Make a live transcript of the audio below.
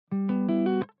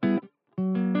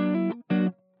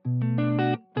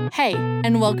Hey,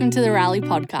 and welcome to the Rally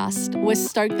Podcast. We're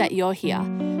stoked that you're here.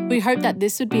 We hope that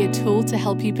this would be a tool to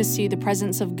help you pursue the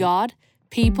presence of God,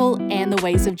 people, and the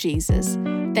ways of Jesus.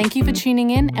 Thank you for tuning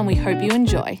in, and we hope you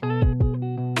enjoy.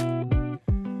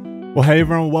 Well, hey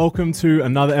everyone, welcome to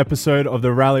another episode of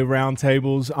the Rally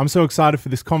Roundtables. I'm so excited for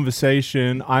this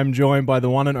conversation. I'm joined by the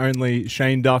one and only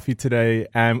Shane Duffy today,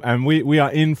 and we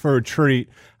are in for a treat.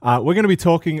 We're going to be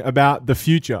talking about the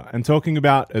future and talking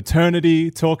about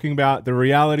eternity, talking about the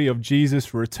reality of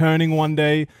Jesus returning one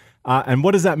day, and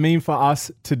what does that mean for us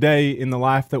today in the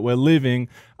life that we're living.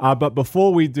 But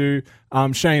before we do,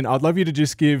 Shane, I'd love you to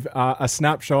just give a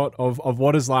snapshot of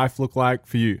what does life look like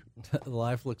for you?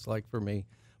 Life looks like for me.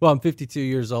 Well, I'm 52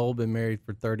 years old, been married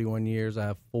for 31 years. I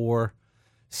have 4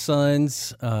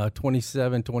 sons,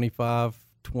 27, 25,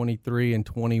 23, and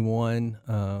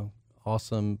 21.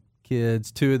 Awesome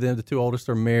kids. 2 of them, the 2 oldest,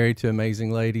 are married to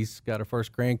amazing ladies. Got our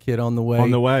first grandkid on the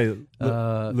way.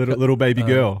 Little baby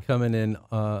girl. Coming in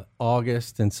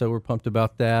August, and so we're pumped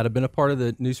about that. I've been a part of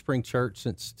the New Spring Church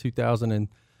since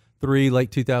 2003, late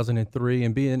 2003,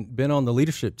 and been on the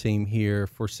leadership team here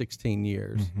for 16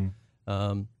 years.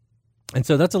 Mm-hmm. And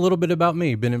so that's a little bit about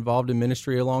me. Been involved in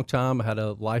ministry a long time. I had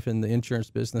a life in the insurance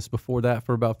business before that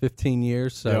for about 15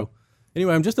 years. So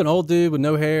anyway, I'm just an old dude with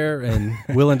no hair and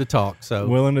willing to talk. So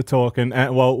willing to talk. And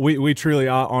well, we truly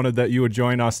are honored that you would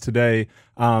join us today.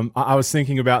 I was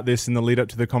thinking about this in the lead up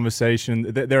to the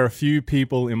conversation. There are a few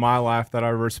people in my life that I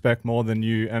respect more than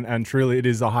you. And truly, it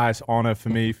is the highest honor for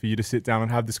me for you to sit down and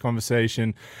have this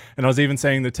conversation. And I was even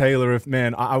saying to Taylor,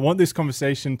 I want this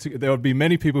conversation there would be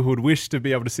many people who would wish to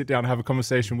be able to sit down and have a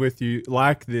conversation with you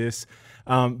like this.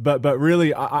 But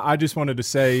really, I just wanted to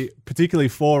say, particularly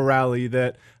for Rally,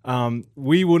 that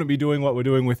we wouldn't be doing what we're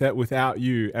doing without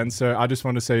you. And so I just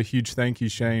want to say a huge thank you,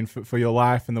 Shane, for your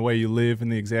life and the way you live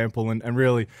and the example. And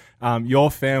really, your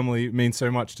family means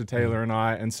so much to Taylor and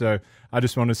I. And so I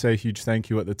just want to say a huge thank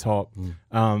you at the top.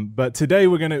 But today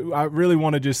I really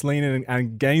want to just lean in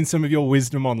and gain some of your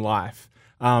wisdom on life.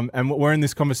 And we're in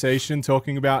this conversation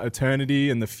talking about eternity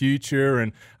and the future.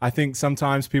 And I think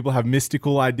sometimes people have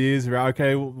mystical ideas about,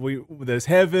 there's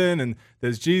heaven and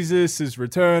there's Jesus'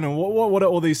 return. And what do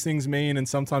all these things mean? And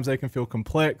sometimes they can feel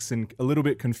complex and a little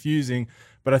bit confusing.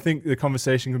 But I think the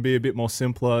conversation can be a bit more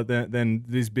simpler than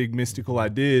these big mystical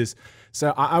ideas.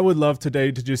 So I would love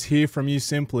today to just hear from you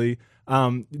simply.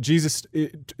 Jesus,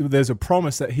 there's a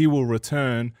promise that he will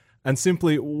return. And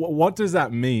simply, what does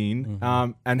that mean,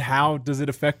 and how does it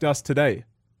affect us today?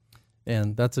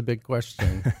 And that's a big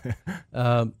question.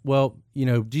 Well,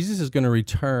 Jesus is going to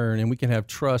return, and we can have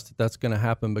trust that that's going to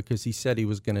happen because he said he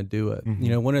was going to do it.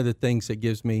 Mm-hmm. One of the things that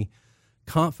gives me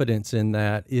confidence in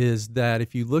that is that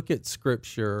if you look at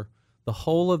Scripture, the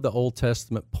whole of the Old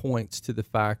Testament points to the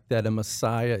fact that a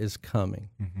Messiah is coming.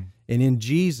 Mm-hmm. And in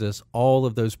Jesus, all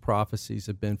of those prophecies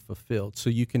have been fulfilled. So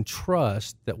you can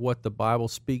trust that what the Bible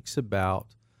speaks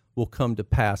about will come to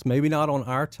pass. Maybe not on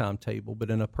our timetable, but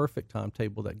in a perfect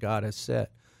timetable that God has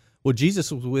set. Well,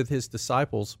 Jesus was with his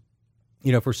disciples,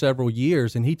 for several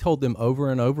years, and he told them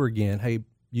over and over again, hey,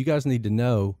 you guys need to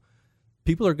know,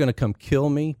 people are going to come kill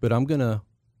me, but I'm going to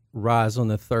rise on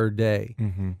the 3rd day.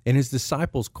 Mm-hmm. And his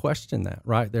disciples questioned that,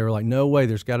 right? They were like, no way,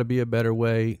 there's got to be a better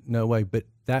way, no way. But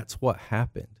that's what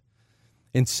happened.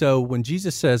 And so when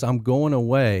Jesus says, I'm going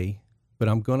away, but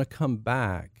I'm going to come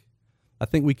back, I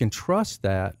think we can trust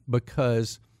that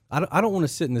because I don't want to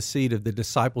sit in the seat of the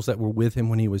disciples that were with him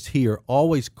when he was here,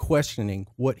 always questioning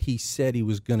what he said he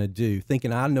was going to do,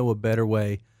 thinking I know a better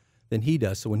way than he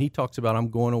does. So when he talks about I'm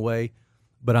going away,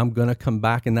 but I'm going to come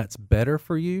back and that's better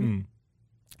for you,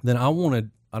 then I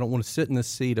don't want to sit in the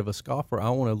seat of a scoffer. I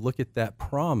want to look at that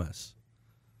promise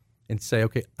and say,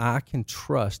 okay, I can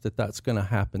trust that that's going to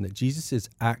happen, that Jesus is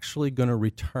actually going to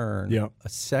return a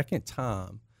second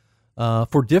time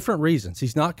for different reasons.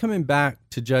 He's not coming back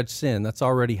to judge sin. That's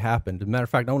already happened. As a matter of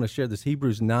fact, I want to share this.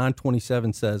 Hebrews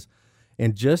 9:27 says,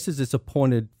 and just as it's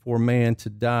appointed for man to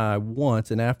die once,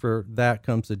 and after that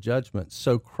comes the judgment,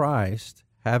 so Christ,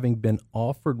 having been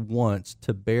offered once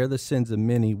to bear the sins of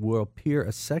many, will appear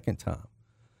a second time,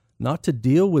 not to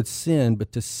deal with sin,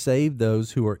 but to save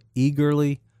those who are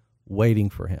eagerly waiting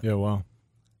for him. Yeah, wow.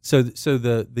 So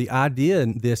the idea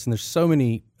in this, and there's so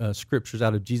many scriptures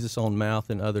out of Jesus' own mouth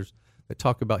and others that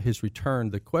talk about his return.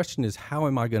 The question is, how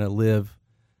am I going to live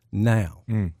now?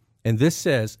 And this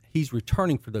says he's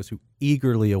returning for those who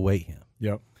eagerly await him.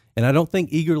 Yep. And I don't think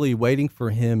eagerly waiting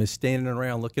for him is standing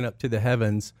around looking up to the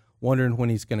heavens, wondering when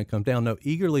he's going to come down. No,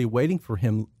 eagerly waiting for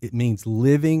him, it means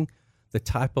living the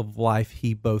type of life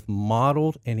he both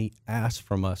modeled and he asked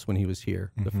from us when he was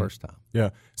here the first time. Yeah.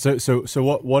 So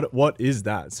what is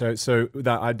that? So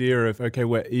that idea of, okay,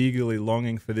 we're eagerly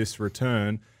longing for this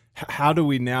return. How do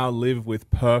we now live with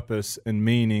purpose and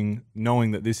meaning,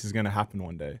 knowing that this is going to happen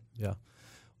one day? Yeah.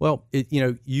 Well,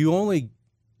 you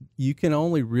can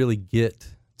only really get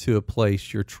to a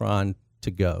place you're trying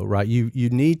to go, right? You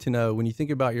need to know, when you think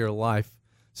about your life,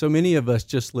 so many of us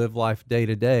just live life day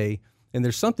to day, and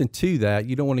there's something to that.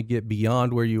 You don't want to get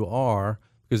beyond where you are,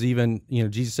 because even,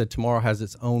 Jesus said tomorrow has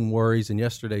its own worries and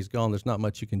yesterday's gone. There's not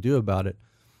much you can do about it.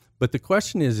 But the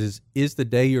question is the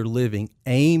day you're living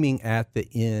aiming at the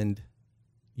end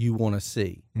you want to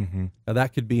see? Mm-hmm. Now,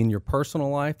 that could be in your personal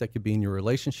life. That could be in your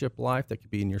relationship life. That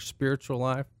could be in your spiritual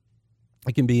life.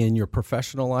 It can be in your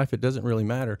professional life. It doesn't really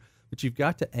matter. But you've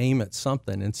got to aim at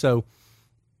something. And so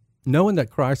knowing that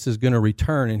Christ is going to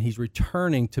return, and he's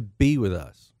returning to be with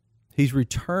us. He's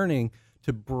returning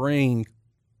to bring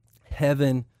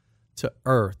heaven to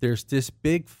earth. There's this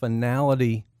big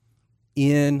finality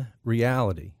in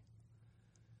reality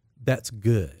that's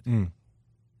good.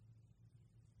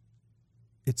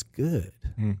 It's good.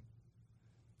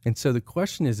 And so the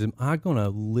question is, am I going to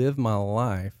live my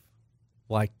life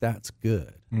like that's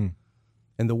good?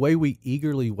 And the way we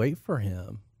eagerly wait for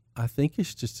him, I think,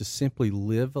 is just to simply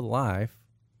live a life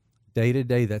day to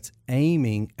day that's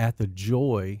aiming at the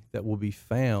joy that will be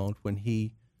found when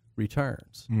he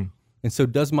returns. And so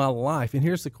does my life, and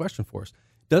here's the question for us,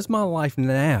 does my life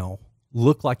now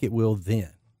look like it will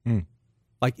then?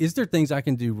 Like, is there things I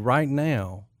can do right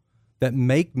now that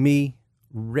make me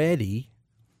ready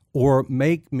or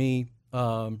make me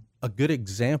a good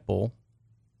example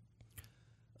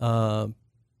to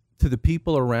the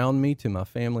people around me, to my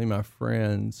family, my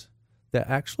friends, that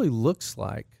actually looks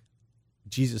like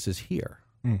Jesus is here?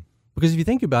 Because if you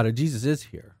think about it, Jesus is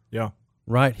here. Yeah.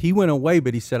 Right? He went away,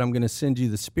 but he said, I'm going to send you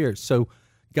the Spirit. So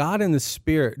God in the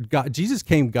Spirit, Jesus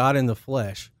came God in the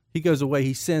flesh. He goes away,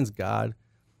 he sends God,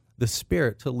 the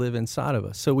Spirit, to live inside of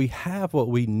us. So we have what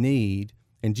we need,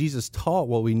 and Jesus taught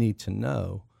what we need to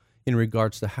know in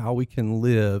regards to how we can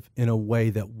live in a way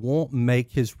that won't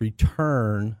make his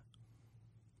return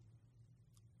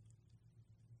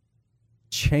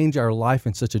change our life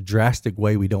in such a drastic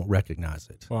way we don't recognize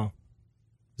it. Wow.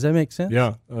 Does that make sense?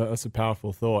 Yeah, that's a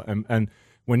powerful thought. And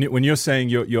when you're saying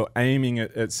you're aiming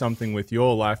at something with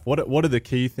your life, what are the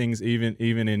key things? Even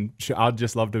in, I'd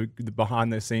just love to the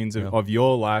behind the scenes of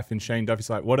your life and Shane Duffy's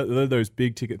life. What are those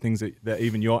big ticket things that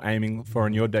even you're aiming for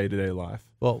in your day-to-day life?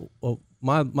 Well,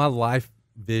 my life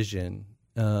vision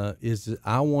is that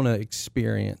I want to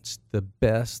experience the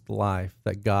best life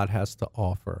that God has to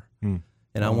offer.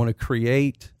 And I want to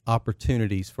create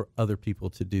opportunities for other people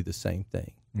to do the same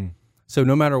thing. So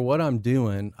no matter what I'm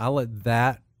doing, I let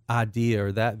that idea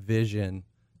or that vision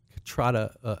try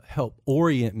to help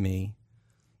orient me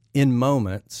in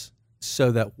moments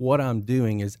so that what I'm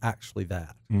doing is actually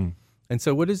that. And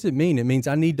so what does it mean? It means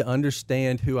I need to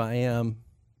understand who I am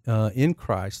in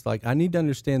Christ. Like, I need to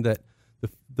understand that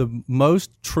the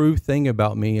most true thing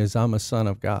about me is I'm a son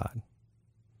of God.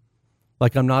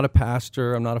 Like, I'm not a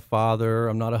pastor, I'm not a father,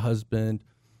 I'm not a husband.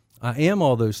 I am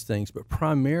all those things, but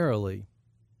primarily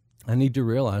I need to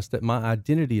realize that my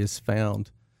identity is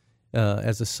found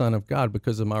as a son of God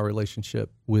because of my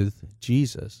relationship with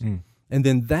Jesus. And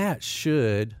then that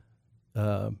should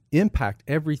impact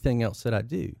everything else that I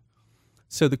do.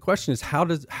 So the question is,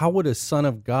 how would a son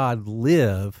of God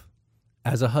live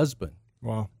as a husband?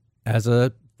 Wow. As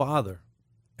a father,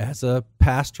 as a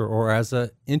pastor, or as an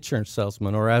insurance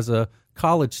salesman, or as a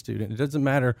college student? It doesn't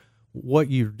matter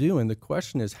what you're doing. The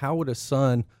question is, how would a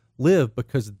son live?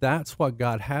 Because that's what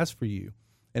God has for you.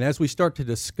 And as we start to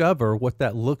discover what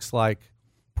that looks like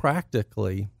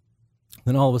practically,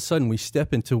 then all of a sudden we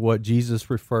step into what Jesus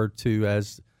referred to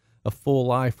as a full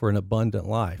life or an abundant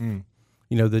life.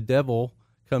 You know, the devil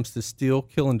comes to steal,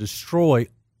 kill, and destroy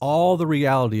all the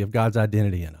reality of God's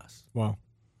identity in us. Wow.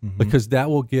 Because that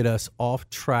will get us off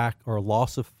track or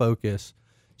loss of focus.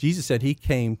 Jesus said he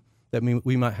came that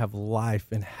we might have life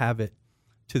and have it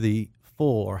to the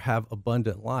full, or have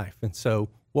abundant life. And so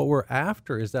what we're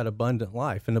after is that abundant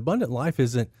life. And abundant life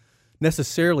isn't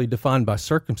necessarily defined by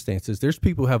circumstances. There's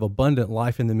people who have abundant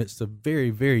life in the midst of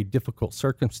very, very difficult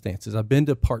circumstances. I've been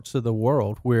to parts of the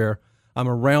world where I'm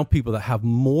around people that have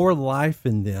more life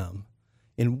in them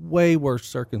in way worse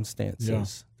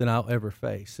circumstances than I'll ever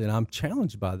face. And I'm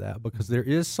challenged by that, because there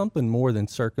is something more than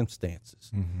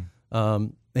circumstances.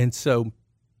 And so,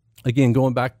 again,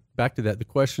 going back to that, the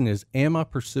question is, am I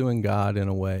pursuing God in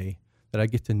a way that I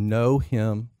get to know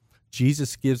him?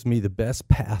 Jesus gives me the best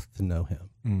path to know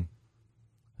him.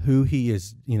 who he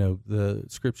is. The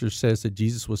scripture says that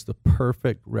Jesus was the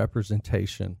perfect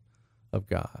representation of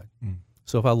God.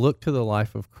 So if I look to the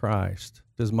life of Christ,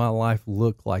 does my life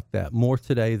look like that more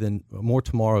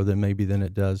tomorrow than maybe than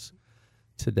it does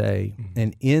today?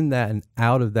 And in that and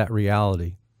out of that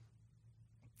reality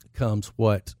comes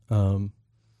what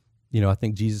I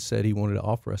think Jesus said he wanted to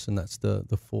offer us, and that's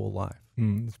the full life.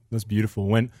 That's beautiful.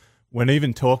 When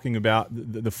even talking about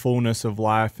the fullness of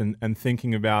life and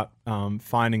thinking about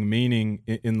finding meaning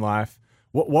in life,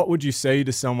 what would you say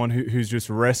to someone who's just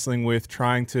wrestling with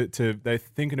trying to they're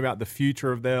thinking about the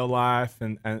future of their life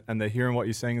and they're hearing what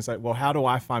you're saying? It's like, well, how do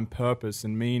I find purpose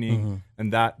and meaning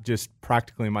and that just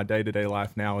practically in my day-to-day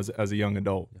life now as a young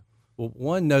adult? Well,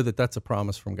 one, know that that's a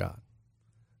promise from God.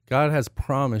 God has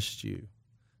promised you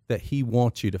that he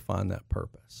wants you to find that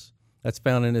purpose. That's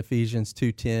found in Ephesians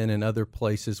 2:10 and other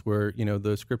places where,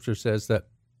 the scripture says that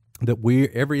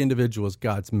every individual is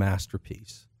God's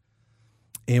masterpiece.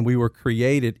 And we were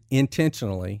created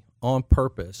intentionally on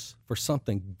purpose for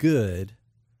something good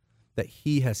that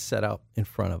he has set out in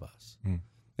front of us.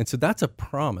 And so that's a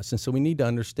promise. And so we need to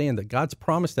understand that God's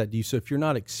promised that to you. So if you're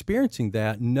not experiencing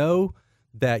that, know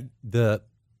that the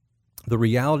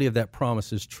reality of that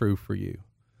promise is true for you.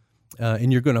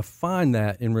 And you're going to find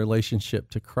that in relationship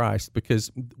to Christ,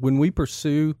 because when we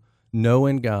pursue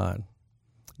knowing God,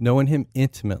 knowing him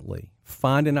intimately,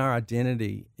 finding our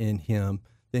identity in him,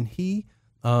 then he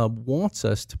wants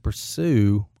us to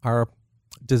pursue our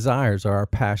desires or our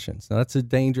passions. Now, that's a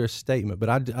dangerous statement, but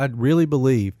I really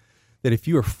believe that if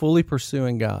you are fully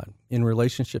pursuing God in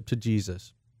relationship to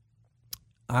Jesus,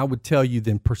 I would tell you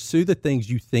then pursue the things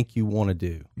you think you want to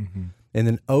do. And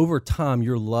then over time,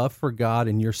 your love for God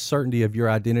and your certainty of your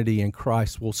identity in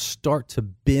Christ will start to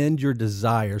bend your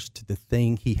desires to the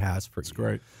thing he has for you. That's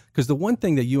great. Because the one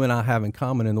thing that you and I have in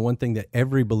common, and the one thing that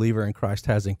every believer in Christ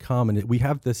has in common, that we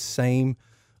have the same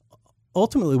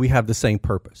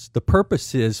purpose. The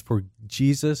purpose is for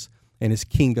Jesus and his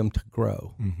kingdom to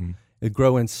grow. It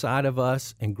grow inside of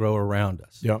us and grow around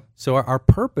us. Yep. So our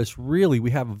purpose, really,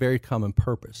 we have a very common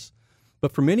purpose.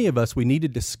 But for many of us, we need to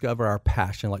discover our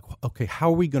passion. Like, okay,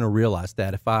 how are we going to realize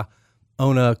that? If I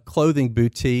own a clothing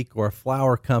boutique or a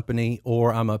flower company,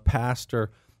 or I'm a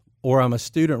pastor, or I'm a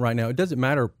student right now, it doesn't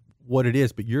matter what it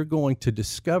is, but you're going to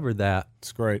discover that.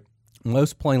 It's great.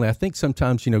 Most plainly, I think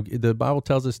sometimes, the Bible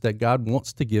tells us that God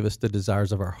wants to give us the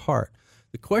desires of our heart.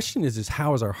 The question is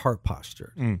how is our heart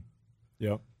postured?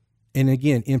 Yep. And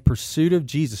again, in pursuit of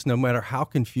Jesus, no matter how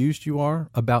confused you are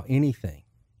about anything,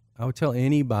 I would tell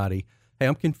anybody, hey,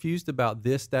 I'm confused about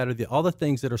this, that, or all the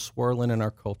things that are swirling in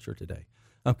our culture today.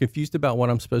 I'm confused about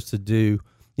what I'm supposed to do,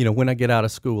 when I get out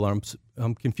of school.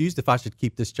 I'm confused if I should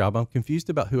keep this job. I'm confused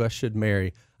about who I should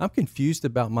marry. I'm confused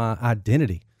about my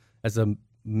identity as a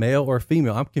male or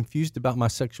female. I'm confused about my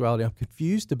sexuality. I'm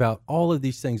confused about all of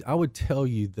these things. I would tell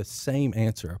you the same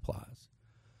answer applies.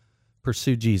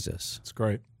 Pursue Jesus. That's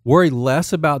great. Worry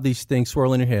less about these things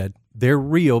swirling in your head. They're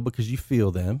real because you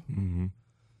feel them.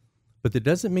 But that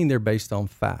doesn't mean they're based on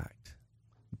fact.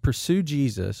 Pursue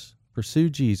Jesus,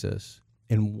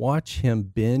 and watch him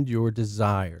bend your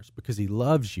desires because he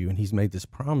loves you and he's made this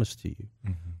promise to you.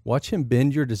 Watch him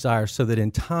bend your desires so that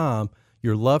in time,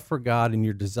 your love for God and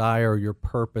your desire or your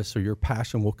purpose or your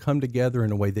passion will come together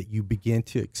in a way that you begin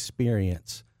to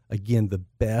experience, again, the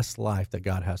best life that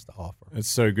God has to offer. It's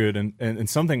so good. And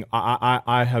something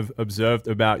I have observed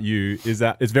about you is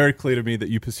that it's very clear to me that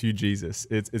you pursue Jesus.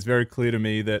 It's very clear to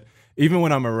me that even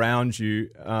when I'm around you,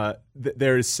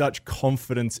 there is such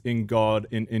confidence in God,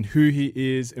 in who he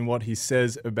is, in what he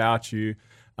says about you.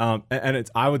 And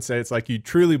I would say it's like you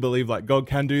truly believe like God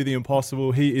can do the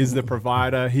impossible. He is the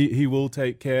provider. He will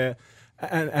take care.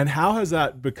 And how has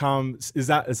that become? Has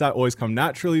that always come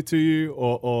naturally to you,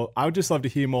 or I would just love to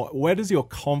hear more. Where does your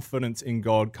confidence in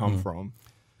God come from?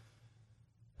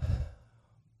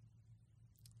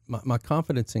 My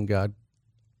confidence in God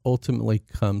ultimately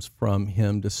comes from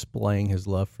him displaying his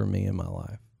love for me in my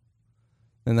life,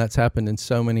 and that's happened in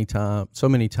so many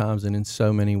times, and in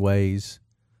so many ways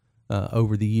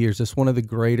over the years. It's one of the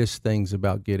greatest things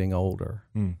about getting older.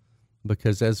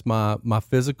 Because as my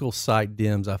physical sight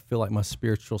dims, I feel like my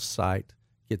spiritual sight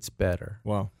gets better.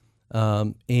 Wow.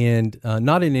 And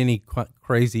not in any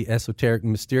crazy, esoteric,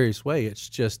 mysterious way. It's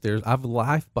just I have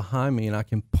life behind me, and I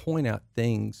can point out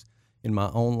things in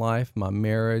my own life, my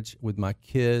marriage, with my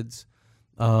kids,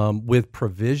 with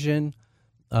provision,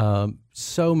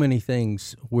 so many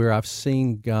things where I've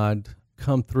seen God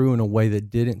come through in a way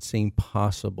that didn't seem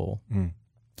possible.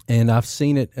 And I've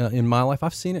seen it in my life.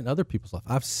 I've seen it in other people's life.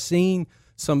 I've seen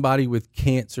somebody with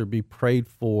cancer be prayed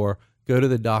for Go to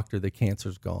the doctor, the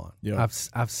cancer's gone. Yeah.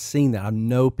 I've seen that. I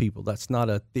know people. That's not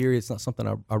a theory. It's not something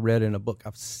I read in a book.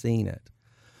 I've seen it.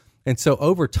 And so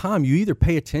over time, you either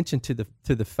pay attention to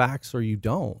the facts or you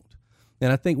don't.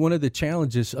 And I think one of the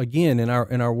challenges, again, in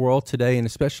our world today, and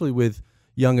especially with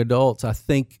young adults, I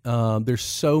think there's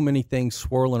so many things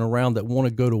swirling around that want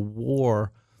to go to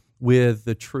war with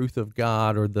the truth of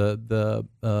God or the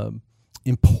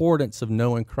importance of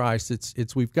knowing Christ.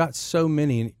 It's we've got so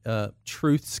many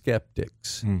truth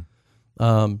skeptics.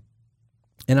 And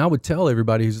I would tell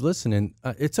everybody who's listening,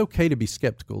 it's okay to be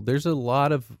skeptical. There's a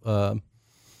lot of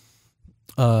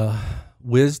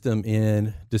wisdom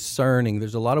in discerning.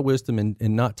 There's a lot of wisdom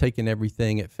in not taking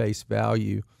everything at face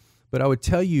value. But I would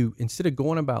tell you, instead of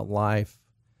going about life,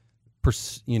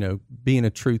 being a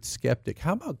truth skeptic,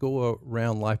 how about go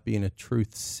around life being a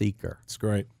truth seeker? It's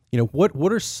great.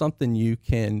 What are something you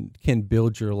can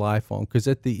build your life on? Because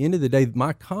at the end of the day,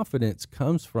 my confidence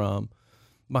comes from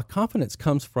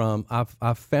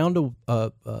I've found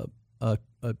a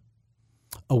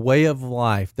way of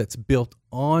life that's built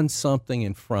on something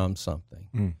and from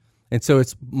something. And so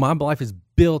my life is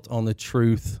built on the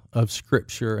truth of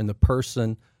Scripture and the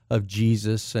person of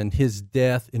Jesus and his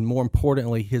death, and more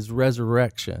importantly, his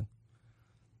resurrection.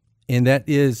 And that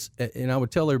is, and I would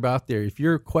tell everybody out there, if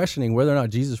you're questioning whether or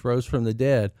not Jesus rose from the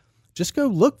dead, just go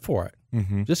look for it.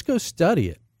 Mm-hmm. Just go study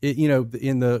it.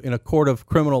 In a court of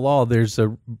criminal law, there's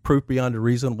a proof beyond a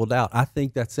reasonable doubt. I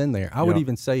think that's in there. I would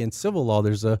even say in civil law,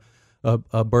 there's a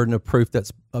burden of proof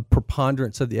that's a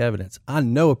preponderance of the evidence. I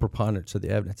know a preponderance of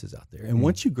the evidence is out there. And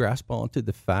once you grasp onto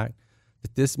the fact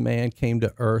that this man came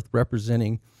to earth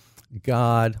representing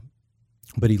God,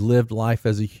 but he lived life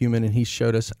as a human, and he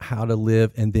showed us how to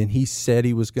live, and then he said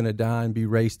he was going to die and be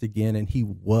raised again, and he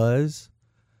was,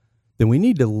 then we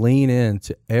need to lean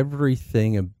into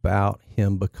everything about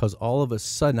him, because all of a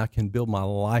sudden I can build my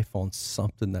life on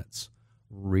something that's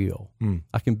real.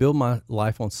 I can build my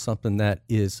life on something that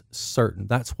is certain.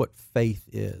 That's what faith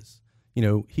is.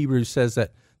 Hebrews says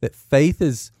that faith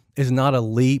is not a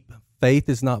leap. Faith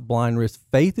is not blind risk.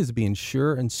 Faith is being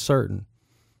sure and certain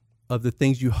of the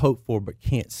things you hope for but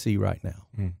can't see right now.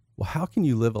 Well, how can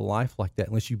you live a life like that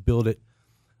unless you build it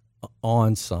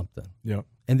on something? Yeah.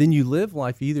 And then you live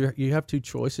life, either you have two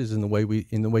choices in the way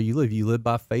you live. You live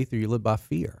by faith or you live by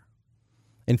fear.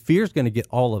 And fear is going to get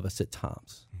all of us at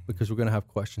times, because we're going to have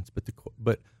questions.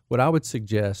 But what I would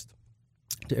suggest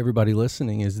to everybody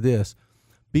listening is this: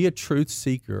 be a truth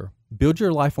seeker. Build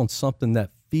your life on something that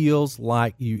feels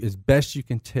like you, as best you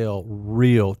can tell,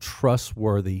 real,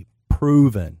 trustworthy,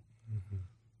 proven,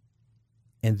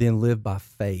 and then live by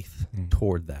faith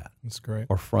toward that. That's great.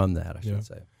 Or from that, I should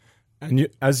say. And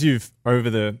as you've, over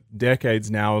the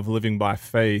decades now of living by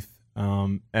faith,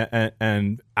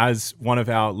 and as one of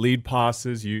our lead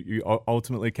pastors, you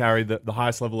ultimately carry the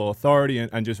highest level of authority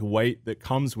and just weight that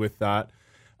comes with that.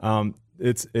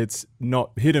 It's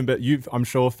not hidden, but you've, I'm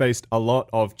sure, faced a lot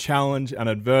of challenge and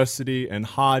adversity and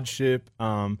hardship,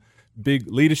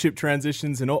 big leadership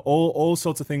transitions, and all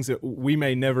sorts of things that we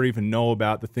may never even know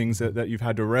about, the things that you've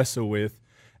had to wrestle with.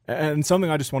 And something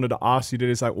I just wanted to ask you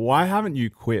today is, like, why haven't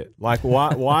you quit? Like,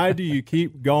 why do you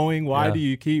keep going? Why do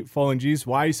you keep following Jesus?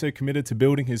 Why are you so committed to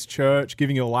building his church,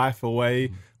 giving your life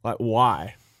away? Like,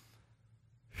 why?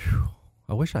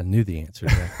 I wish I knew the answer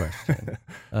to that question.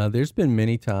 There's been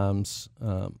many times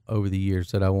over the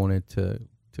years that I wanted to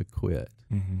quit.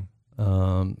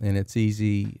 And it's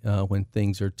easy when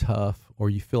things are tough, or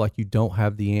you feel like you don't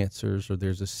have the answers, or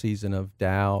there's a season of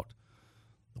doubt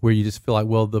where you just feel like,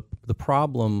 well, the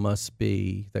problem must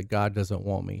be that God doesn't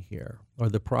want me here, or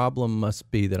the problem must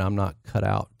be that I'm not cut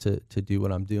out to do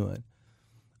what I'm doing.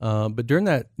 But during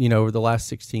that, over the last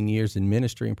 16 years in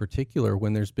ministry in particular,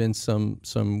 when there's been some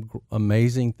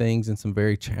amazing things and some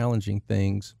very challenging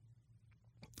things,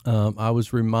 I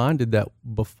was reminded that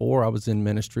before I was in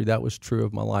ministry, that was true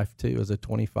of my life too, as a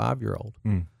 25-year-old.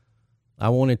 I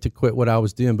wanted to quit what I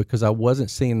was doing because I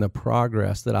wasn't seeing the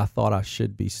progress that I thought I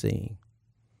should be seeing.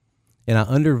 And I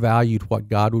undervalued what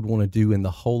God would want to do in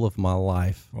the whole of my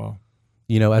life,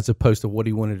 as opposed to what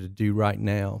he wanted to do right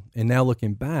now. And now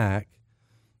looking back,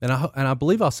 and I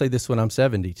believe I'll say this when I'm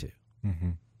 72,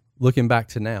 looking back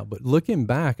to now. But looking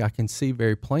back, I can see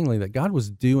very plainly that God was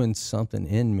doing something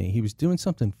in me. He was doing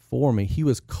something for me. He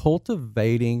was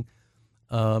cultivating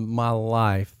my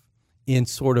life in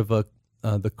sort of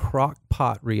the crock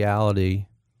pot reality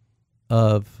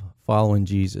of following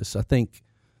Jesus. I think,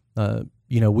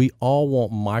 we all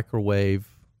want microwave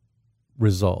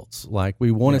results. Like,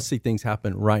 we want to see things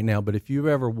happen right now. But if you've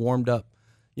ever warmed up,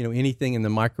 anything in the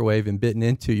microwave and bitten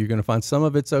into, you're going to find some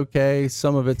of it's okay,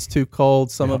 some of it's too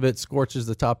cold, some of it scorches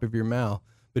the top of your mouth.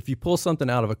 But if you pull something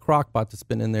out of a crock pot that's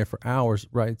been in there for hours,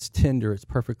 right, it's tender, it's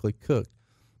perfectly cooked,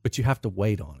 but you have to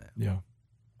wait on it. Yeah.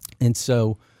 And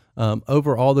so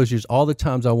over all those years, all the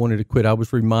times I wanted to quit, I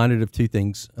was reminded of two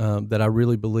things that I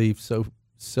really believe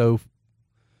so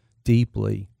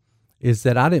deeply, is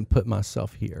that I didn't put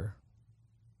myself here.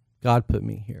 God put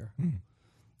me here.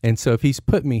 And so if he's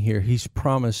put me here, he's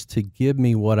promised to give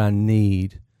me what I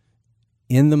need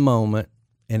in the moment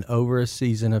and over a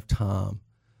season of time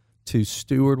to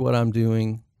steward what I'm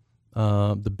doing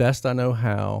the best I know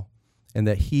how, and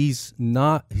that he's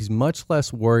much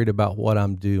less worried about what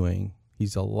I'm doing.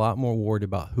 He's a lot more worried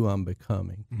about who I'm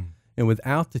becoming. And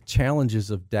without the challenges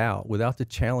of doubt, without the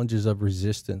challenges of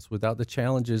resistance, without the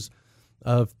challenges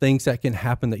of things that can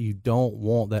happen that you don't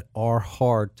want, that are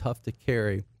hard, tough to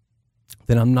carry,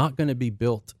 then I'm not going to be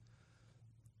built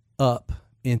up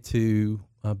into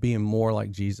being more like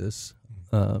Jesus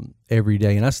every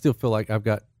day. And I still feel like I've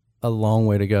got a long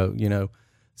way to go, you know.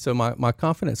 So my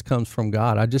confidence comes from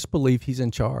God. I just believe he's in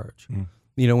charge.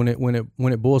 You know,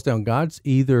 when it boils down, God's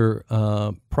either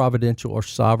providential or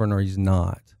sovereign, or he's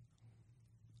not.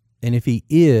 And if he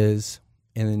is,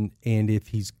 and if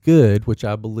he's good, which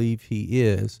I believe he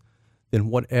is, then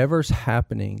whatever's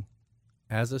happening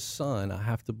as a son, I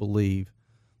have to believe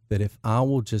that if I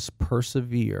will just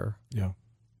persevere,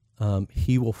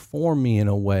 he will form me in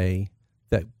a way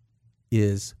that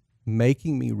is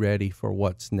making me ready for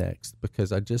what's next,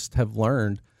 because I just have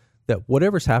learned that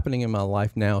whatever's happening in my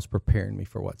life now is preparing me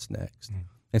for what's next.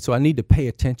 And so I need to pay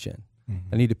attention.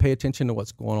 I need to pay attention to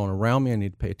what's going on around me. I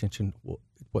need to pay attention to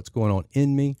what's going on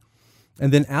in me.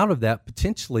 And then out of that,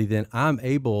 potentially, then I'm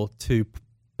able to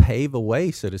pave a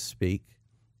way, so to speak,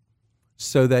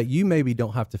 so that you maybe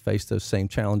don't have to face those same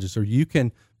challenges, or you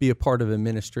can be a part of a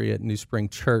ministry at New Spring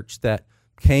Church that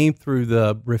came through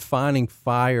the refining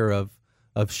fire of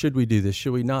should we do this?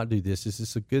 Should we not do this? Is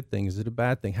this a good thing? Is it a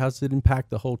bad thing? How does it impact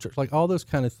the whole church? Like all those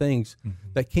kind of things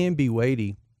that can be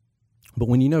weighty. But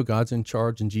when you know God's in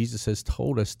charge, and Jesus has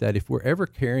told us that if we're ever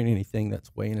carrying anything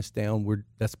that's weighing us down,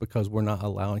 that's because we're not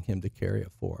allowing him to carry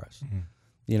it for us.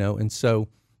 You know, and so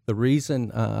the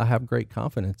reason I have great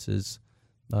confidence is,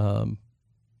 and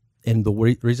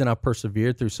the reason I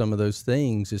persevered through some of those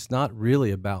things, it's not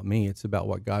really about me. It's about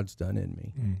what God's done in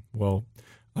me. Well,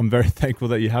 I'm very thankful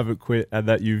that you haven't quit and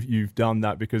that you've done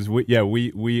that, because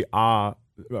we are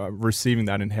receiving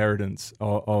that inheritance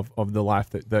of the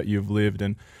life that you've lived.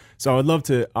 And so I'd love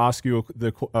to ask you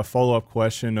a follow-up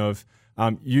question of,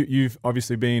 you've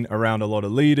obviously been around a lot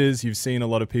of leaders, you've seen a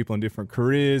lot of people in different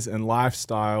careers and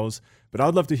lifestyles, but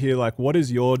I'd love to hear, like, what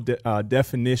is your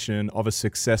definition of a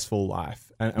successful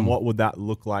life, and what would that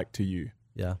look like to you?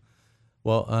 Yeah.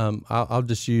 Well, I'll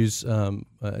just use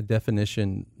a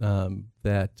definition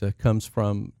that comes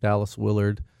from Dallas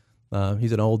Willard.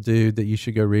 He's an old dude that you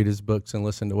should go read his books and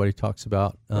listen to what he talks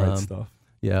about. Great stuff.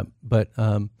 Yeah, but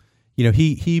you know,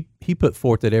 he put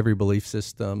forth that every belief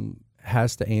system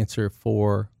has to answer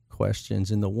 4 questions,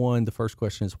 and the first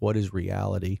question is, what is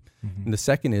reality? And the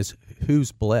second is,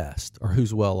 who's blessed or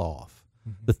who's well off?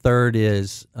 The third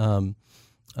is, oh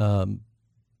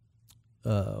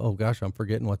gosh, I'm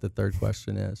forgetting what the third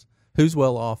question is. Who's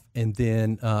well off, and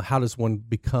then how does one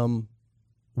become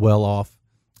well off,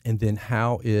 and then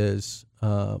how is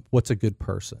what's a good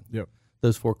person? Yep.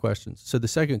 Those 4 questions. So the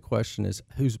second question is,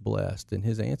 who's blessed? And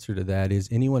his answer to that is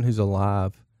anyone who's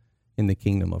alive in the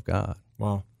kingdom of God.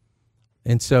 Wow.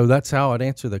 And so that's how I'd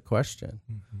answer the question.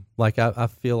 Like I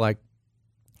feel like,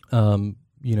 you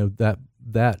know,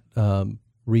 that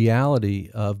reality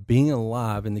of being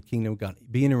alive in the kingdom of God,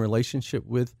 being in relationship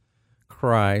with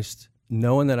Christ,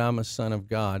 knowing that I'm a son of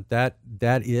God, that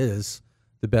is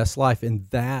the best life, and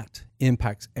that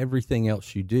impacts everything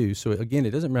else you do. So again,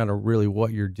 it doesn't matter really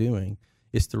what you're doing.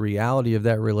 It's the reality of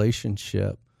that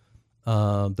relationship,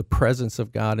 the presence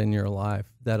of God in your life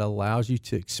that allows you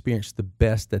to experience the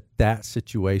best that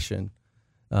situation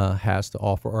has to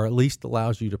offer, or at least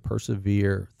allows you to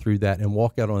persevere through that and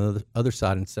walk out on the other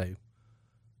side and say,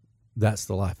 that's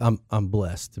the life. I'm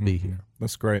blessed to be here.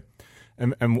 That's great.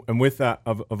 And with that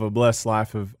of a blessed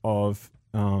life of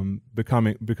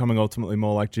becoming ultimately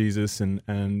more like Jesus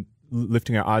and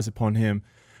lifting our eyes upon him,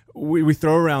 we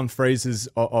throw around phrases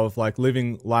of like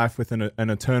living life with an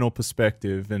eternal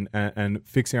perspective and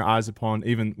fixing our eyes upon,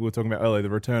 even we were talking about earlier, the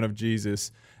return of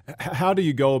Jesus. How do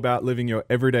you go about living your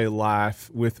everyday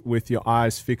life with your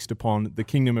eyes fixed upon the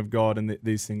kingdom of God and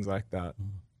these things like that?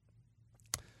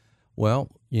 Well,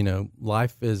 you know,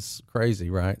 life is crazy,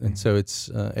 right? And so it's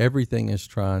everything is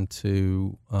trying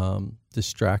to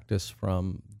distract us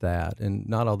from that, and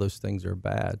not all those things are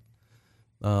bad.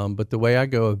 But the way I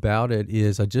go about it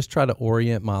is I just try to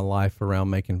orient my life around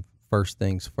making first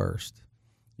things first.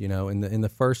 You know, and the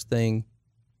first thing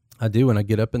I do when I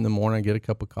get up in the morning, I get a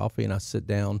cup of coffee and I sit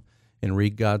down and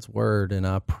read God's word, and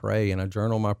I pray and I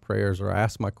journal my prayers, or I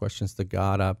ask my questions to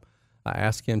God. I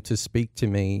ask him to speak to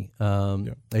me. I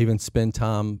even spend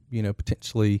time,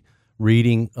 potentially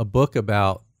reading a book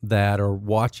about that, or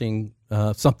watching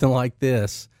something like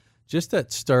this. Just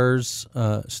that stirs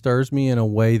me in a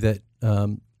way that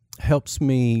helps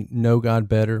me know God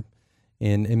better,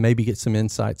 and maybe get some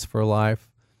insights for life.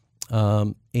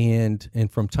 And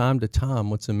from time to time,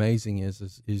 what's amazing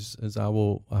is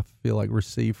I feel like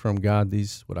receive from God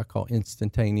these what I call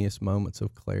instantaneous moments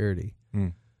of clarity,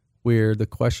 where the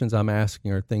questions I'm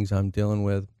asking are things I'm dealing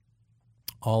with.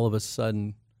 All of a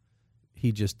sudden,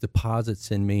 he just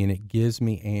deposits in me, and it gives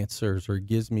me answers or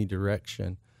gives me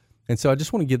direction. And so I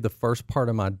just want to give the first part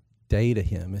of my day to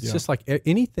him. It's just like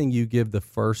anything you give the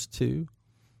first to,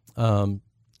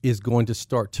 is going to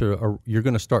start to, you're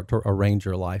going to start to arrange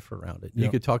your life around it. You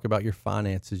could talk about your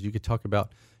finances. You could talk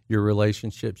about your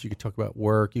relationships. You could talk about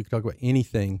work. You could talk about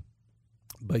anything.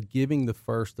 But giving the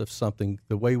first of something,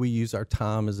 the way we use our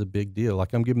time is a big deal.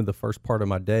 Like I'm giving the first part of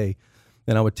my day.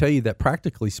 And I would tell you that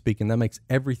practically speaking, that makes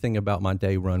everything about my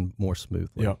day run more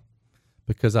smoothly. Yeah.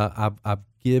 Because I've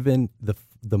given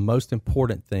the most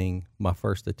important thing my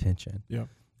first attention. Yeah.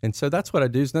 And so that's what I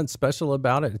do. There's nothing special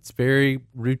about it. It's very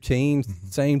routine,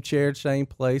 same chair, same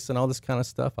place, and all this kind of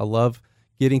stuff. I love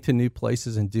getting to new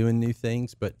places and doing new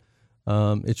things, but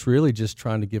it's really just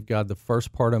trying to give God the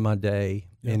first part of my day.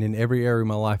 Yeah. And in every area of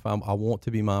my life, I want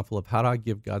to be mindful of how do I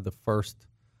give God the first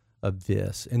of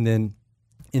this. And then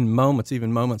in moments,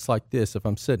 even moments like this, if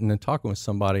I'm sitting and talking with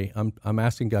somebody, I'm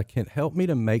asking God, can help me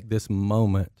to make this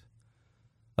moment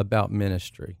about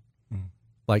ministry?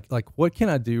 Like what can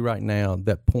I do right now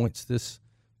that points this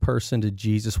person to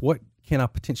Jesus? What can I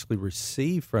potentially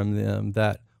receive from them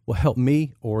that will help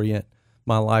me orient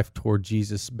my life toward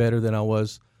Jesus better than I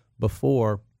was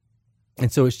before?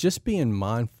 And so it's just being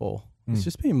mindful. It's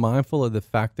just being mindful of the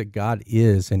fact that God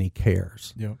is and he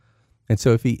cares. Yeah. And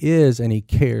so if he is and he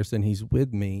cares, then he's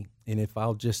with me. And if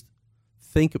I'll just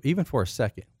think, even for a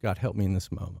second, God, help me in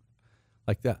this moment.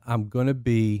 Like that, I'm going to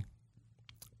be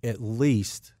at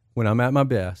least, when I'm at my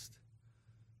best,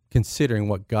 considering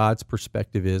what God's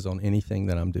perspective is on anything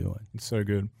that I'm doing. It's so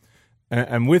good.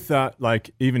 And with that,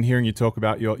 like even hearing you talk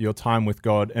about your time with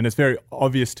God, and it's very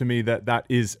obvious to me that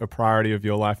is a priority of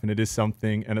your life, and it is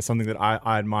something, and it's something that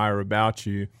I admire about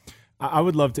you. I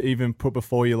would love to even put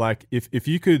before you, like if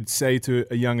you could say to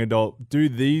a young adult, do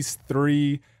these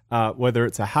three, whether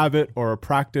it's a habit or a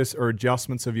practice or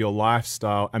adjustments of your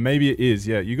lifestyle, and maybe it is,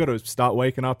 you got to start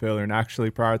waking up earlier and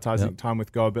actually prioritizing time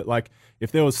with God. But like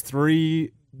if there was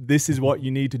three, this is what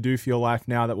you need to do for your life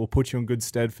now that will put you in good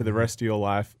stead for the rest of your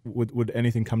life, would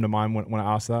anything come to mind when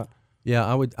I ask that? Yeah,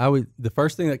 I would. The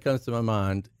first thing that comes to my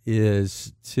mind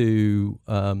is to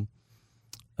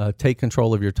take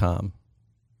control of your time.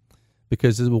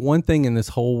 Because the one thing in this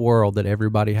whole world that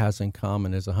everybody has in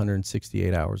common is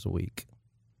 168 hours a week.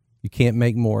 You can't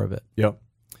make more of it. Yep.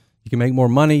 You can make more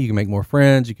money. You can make more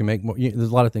friends. You can make more. There's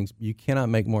a lot of things. You cannot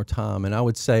make more time. And I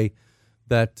would say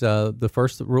that the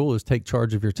first rule is take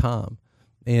charge of your time.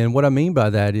 And what I mean by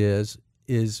that is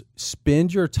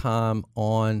spend your time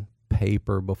on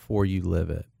paper before you live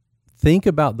it. Think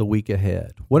about the week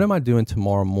ahead. What am I doing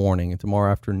tomorrow morning and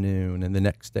tomorrow afternoon and the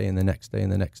next day and the next day and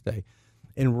the next day?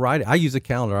 And write. I use a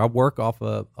calendar. I work off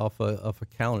a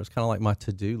calendar. It's kind of like my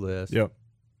to-do list. Yep.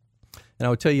 And I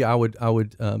would tell you, I would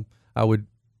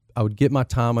get my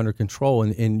time under control.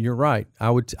 And you're right. I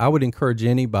would encourage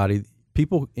anybody.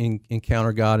 People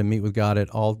encounter God and meet with God at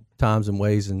all times and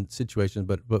ways and situations.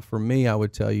 But for me, I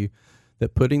would tell you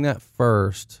that putting that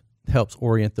first helps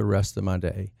orient the rest of my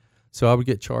day. So I would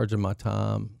get charge of my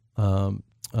time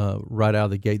right out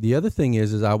of the gate. The other thing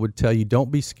is I would tell you,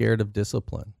 don't be scared of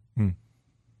discipline.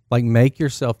 Like make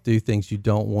yourself do things you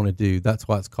don't want to do. That's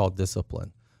why it's called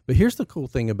discipline. But here's the cool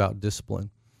thing about discipline.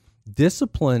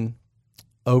 Discipline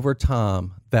over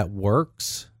time that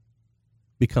works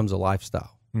becomes a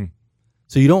lifestyle.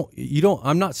 So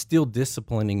I'm not still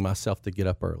disciplining myself to get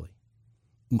up early.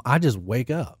 I just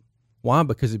wake up. Why?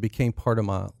 Because it became part of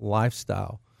my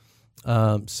lifestyle.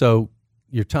 So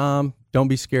your time, don't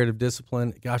be scared of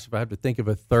discipline. Gosh, if I have to think of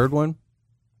a third one,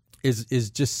 is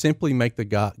just simply make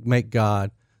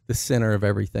God the center of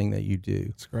everything that you do.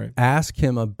 That's great. Ask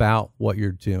him about what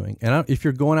you're doing. And if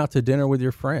you're going out to dinner with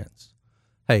your friends,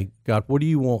 hey, God, what do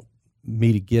you want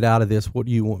me to get out of this? What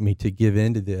do you want me to give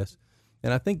into this?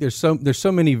 And I think there's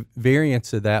so many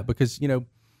variants of that because,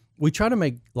 we try to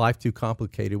make life too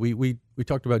complicated. We we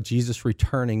talked about Jesus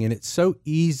returning, and it's so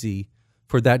easy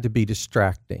for that to be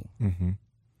distracting. Mm-hmm.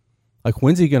 Like,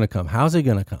 when's he going to come? How's he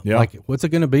going to come? Yeah. Like, what's it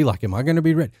going to be like? Am I going to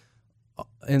be ready?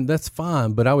 And that's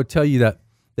fine, but I would tell you that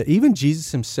even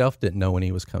Jesus himself didn't know when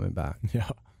he was coming back. Yeah.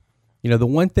 You know, the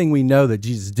one thing we know that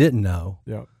Jesus didn't know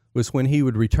Yeah. was when he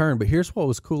would return. But here's what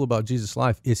was cool about Jesus'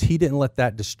 life is he didn't let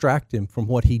that distract him from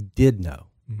what he did know.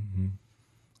 Mm-hmm.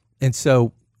 And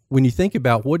so when you think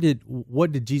about what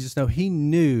did Jesus know? He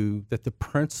knew that the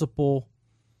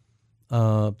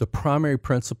primary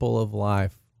principle of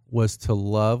life was to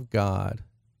love God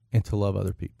and to love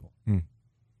other people. Mm.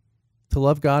 To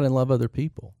love God and love other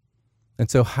people. And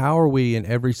so how are we in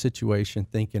every situation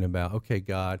thinking about, okay,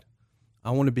 God,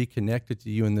 I want to be connected to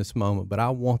you in this moment, but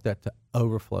I want that to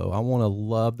overflow. I want to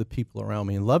love the people around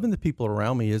me. And loving the people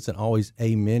around me isn't always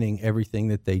amening everything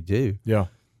that they do. Yeah.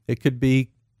 There could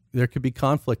be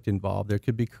conflict involved. There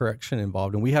could be correction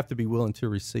involved, and we have to be willing to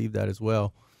receive that as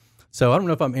well. So I don't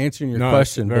know if I'm answering your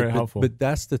question, very helpful. But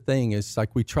that's the thing is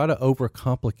like we try to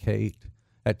overcomplicate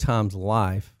at times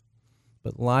life,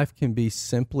 but life can be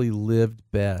simply lived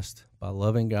best by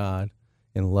loving God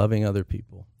and loving other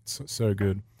people. So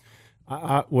good.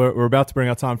 We're about to bring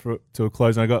our time to a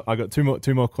close, and I got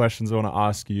two more questions I want to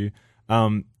ask you.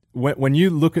 When you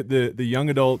look at the young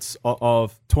adults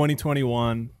of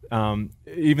 2021,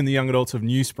 even the young adults of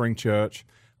New Spring Church,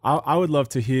 I would love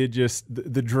to hear just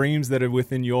the dreams that are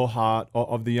within your heart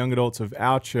of the young adults of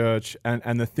our church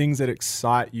and the things that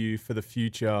excite you for the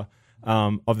future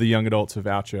of the young adults of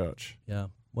our church. Yeah,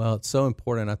 well, it's so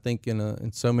important. I think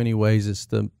in so many ways it's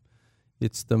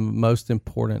the most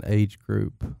important age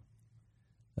group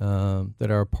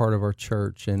that are a part of our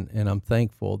church, and I'm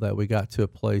thankful that we got to a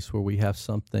place where we have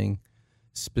something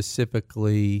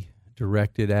specifically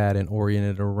directed at and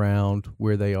oriented around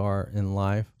where they are in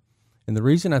life. And the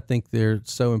reason I think they're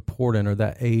so important, or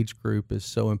that age group is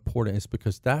so important, is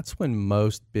because that's when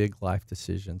most big life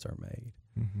decisions are made.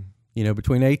 Mm-hmm. You know,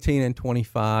 between 18 and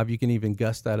 25, you can even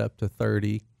gust that up to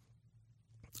 30,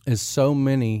 is so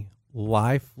many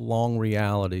lifelong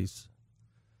realities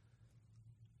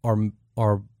are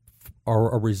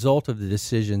a result of the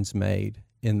decisions made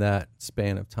in that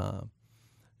span of time.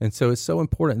 And so it's so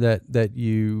important that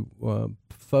you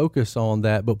focus on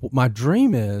that. But my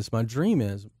dream is,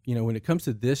 you know, when it comes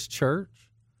to this church,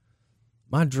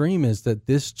 my dream is that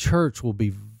this church will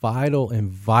be vital and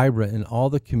vibrant in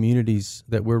all the communities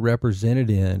that we're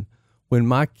represented in when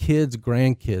my kids'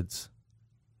 grandkids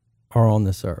are on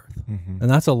this earth. Mm-hmm. And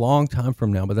that's a long time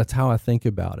from now, but that's how I think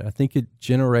about it. I think it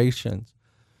generations.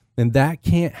 And that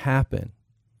can't happen,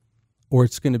 or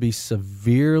it's going to be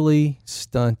severely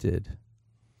stunted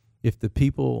if the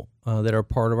people that are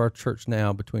part of our church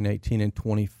now between 18 and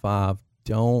 25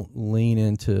 don't lean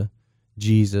into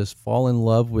Jesus, fall in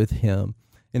love with him,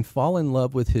 and fall in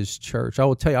love with his church. I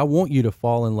will tell you, I want you to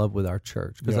fall in love with our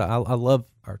church because I love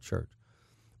our church.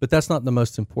 But that's not the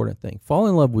most important thing. Fall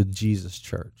in love with Jesus'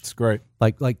 church. It's great.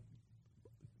 Like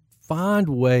find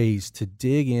ways to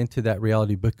dig into that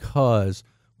reality, because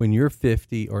when you're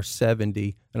 50 or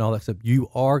 70 and all that stuff, you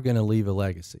are going to leave a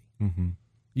legacy. Mm-hmm.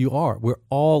 You are. We're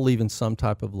all leaving some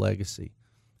type of legacy.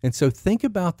 And so think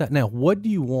about that now. What do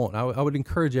you want? I would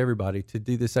encourage everybody to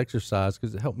do this exercise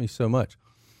because it helped me so much.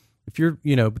 If you're,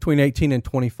 between 18 and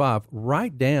 25,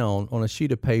 write down on a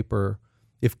sheet of paper,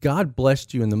 if God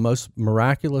blessed you in the most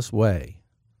miraculous way,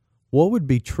 what would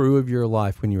be true of your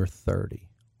life when you're 30,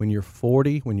 when you're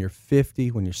 40, when you're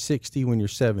 50, when you're 60, when you're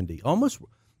 70?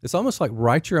 It's almost like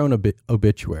write your own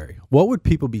obituary. What would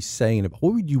people be saying about?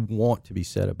 What would you want to be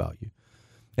said about you?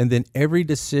 And then every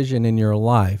decision in your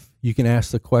life, you can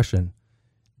ask the question,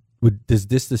 does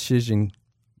this decision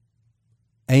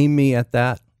aim me at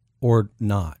that or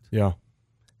not? Yeah.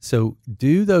 So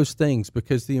do those things,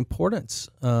 because the importance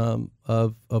of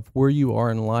where you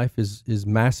are in life is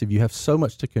massive. You have so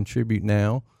much to contribute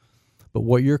now, but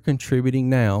what you're contributing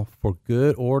now, for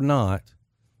good or not,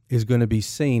 is going to be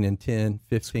seen in 10,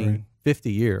 15,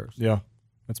 50 years. Yeah,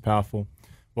 that's powerful.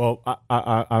 Well,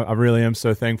 I really am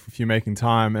so thankful for you making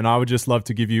time, and I would just love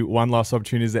to give you one last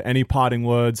opportunity. Is there any parting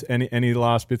words, any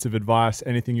last bits of advice,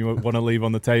 anything you want to leave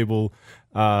on the table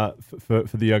for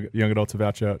the young adults of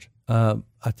our church? I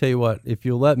tell you what, if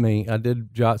you'll let me, I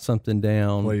did jot something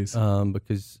down. Please.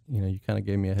 Because you kind of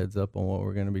gave me a heads up on what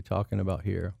we're going to be talking about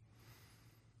here.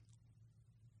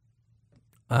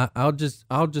 I'll just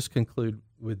conclude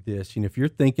with this. If you're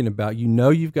thinking about,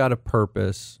 you've got a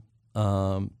purpose,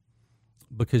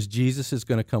 because Jesus is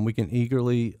going to come. We can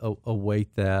eagerly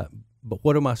await that. But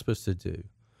what am I supposed to do? And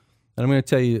I'm going to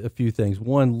tell you a few things.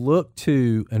 One, look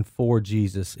to and for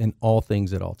Jesus in all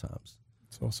things at all times.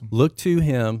 That's awesome. Look to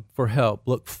him for help.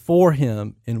 Look for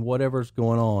him in whatever's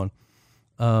going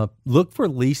on. Look for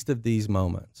least of these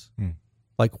moments.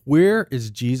 Like, where is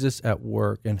Jesus at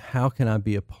work, and how can I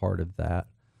be a part of that?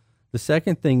 The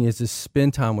second thing is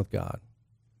spend time with God,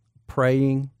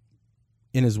 praying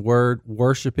in his word,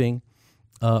 worshiping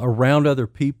around other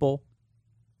people,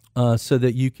 so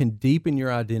that you can deepen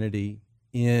your identity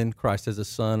in Christ as a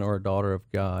son or a daughter of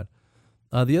God.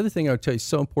 The other thing I would tell you is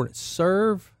so important: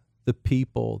 serve the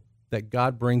people that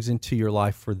God brings into your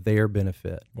life for their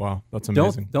benefit. Wow, that's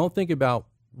amazing. Don't think about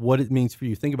what it means for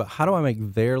you. Think about, how do I make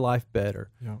their life better?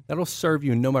 Yeah. That'll serve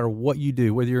you no matter what you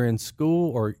do, whether you're in school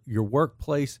or your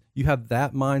workplace. You have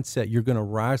that mindset, you're going to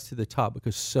rise to the top,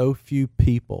 because so few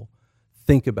people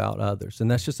think about others.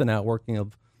 And that's just an outworking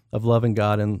of loving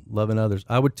God and loving others.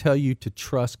 I would tell you to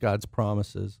trust God's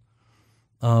promises,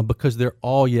 because they're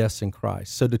all yes in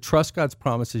Christ. So to trust God's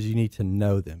promises, you need to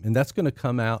know them. And that's going to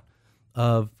come out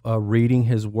of reading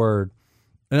his word.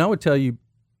 And I would tell you,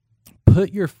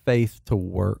 put your faith to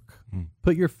work.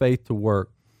 Put your faith to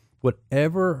work.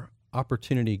 Whatever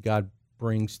opportunity God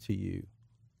brings to you,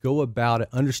 go about it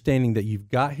understanding that you've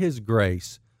got his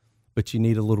grace, but you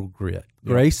need a little grit.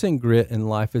 Yeah. Grace and grit in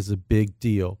life is a big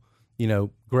deal. You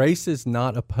know, grace is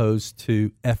not opposed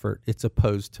to effort. It's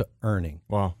opposed to earning.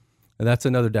 Wow. And that's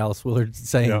another Dallas Willard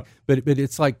saying. Yeah. But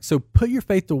it's like, so put your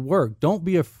faith to work. Don't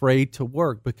be afraid to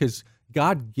work, because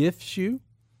God gifts you,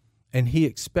 and he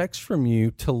expects from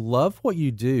you to love what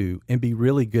you do and be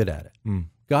really good at it.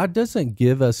 God doesn't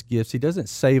give us gifts. He doesn't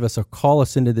save us or call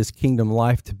us into this kingdom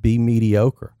life to be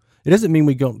mediocre. It doesn't mean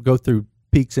we don't go through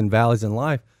peaks and valleys in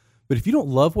life. But if you don't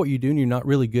love what you do and you're not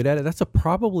really good at it, that's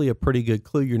probably a pretty good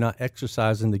clue you're not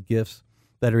exercising the gifts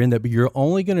that are in there. But you're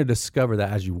only going to discover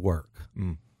that as you work.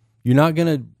 You're not going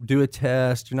to do a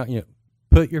test. You're not,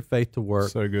 put your faith to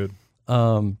work. So good.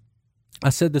 I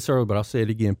said this earlier, but I'll say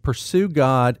it again. Pursue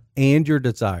God and your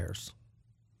desires,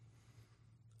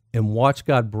 and watch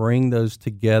God bring those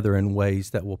together in ways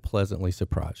that will pleasantly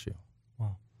surprise you.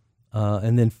 Wow.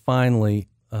 And then finally,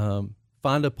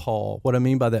 find a Paul. What I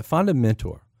mean by that, find a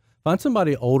mentor. Find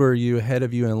somebody older than you, ahead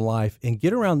of you in life, and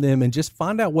get around them and just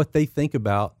find out what they think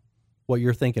about what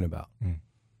you're thinking about.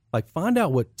 Like, find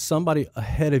out what somebody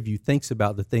ahead of you thinks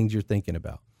about the things you're thinking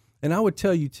about. And I would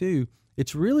tell you, too,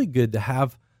 it's really good to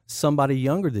have somebody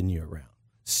younger than you around.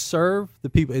 Serve the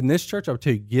people in this church. I would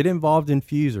tell you, get involved in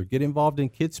Fuse or get involved in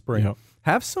Kids Spring. Yep.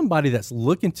 Have somebody that's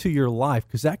looking to your life,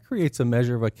 because that creates a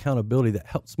measure of accountability that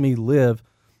helps me live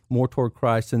more toward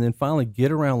Christ. And then finally,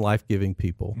 get around life-giving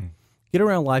people. Get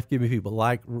around life-giving people,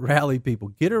 like Rally people.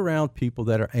 Get around people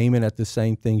that are aiming at the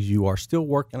same things you are, still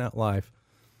working out life.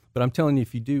 But I'm telling you,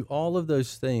 if you do all of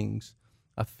those things,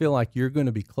 I feel like you're going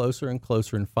to be closer and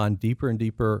closer and find deeper and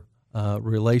deeper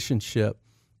relationship,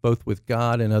 both with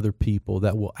God and other people,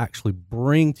 that will actually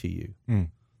bring to you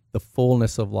the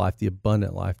fullness of life, the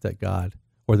abundant life that God,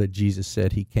 or that Jesus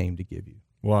said he came to give you.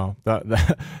 Wow,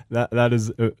 that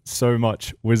is so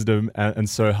much wisdom and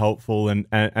so helpful.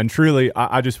 And truly,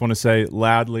 I just want to say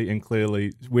loudly and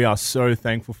clearly, we are so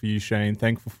thankful for you, Shane,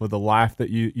 thankful for the life that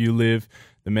you live,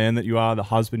 the man that you are, the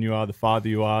husband you are, the father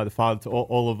you are, the father to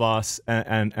all of us.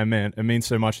 And man, it means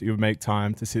so much that you would make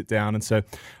time to sit down. And so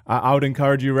I would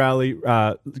encourage you, Rally,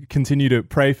 continue to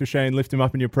pray for Shane, lift him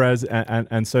up in your prayers,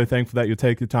 and so thankful that you'll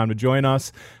take the time to join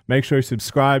us. Make sure you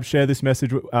subscribe, share this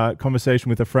message, conversation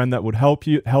with a friend that would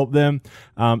help them,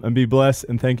 and be blessed.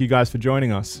 And thank you guys for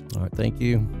joining us. All right, thank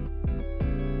you.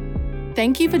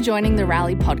 Thank you for joining the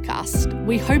Rally podcast.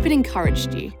 We hope it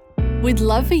encouraged you. We'd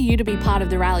love for you to be part of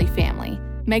the Rally family.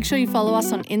 Make sure you follow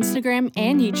us on Instagram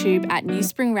and YouTube at New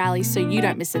Spring Rally so you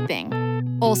don't miss a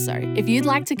thing. Also, if you'd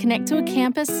like to connect to a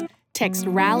campus, text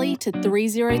RALLY to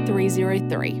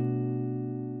 30303.